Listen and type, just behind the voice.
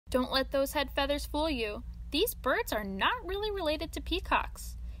Don't let those head feathers fool you. These birds are not really related to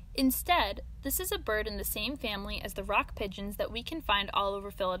peacocks. Instead, this is a bird in the same family as the rock pigeons that we can find all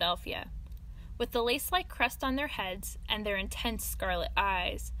over Philadelphia. With the lace-like crest on their heads and their intense scarlet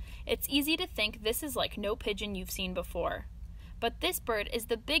eyes, it's easy to think this is like no pigeon you've seen before. But this bird is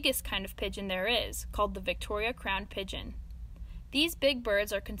the biggest kind of pigeon there is, called the Victoria crowned pigeon. These big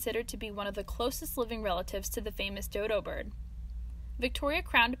birds are considered to be one of the closest living relatives to the famous dodo bird. Victoria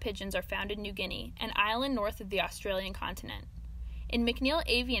crowned pigeons are found in New Guinea, an island north of the Australian continent. In McNeil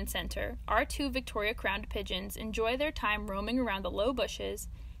Avian Center, our two Victoria crowned pigeons enjoy their time roaming around the low bushes,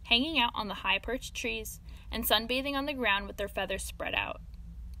 hanging out on the high-perched trees, and sunbathing on the ground with their feathers spread out.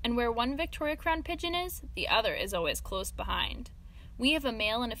 And where one Victoria crowned pigeon is, the other is always close behind. We have a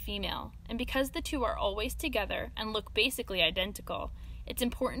male and a female, and because the two are always together and look basically identical, it's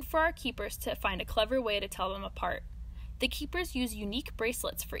important for our keepers to find a clever way to tell them apart. The keepers use unique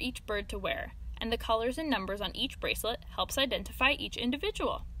bracelets for each bird to wear, and the colors and numbers on each bracelet helps identify each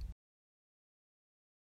individual.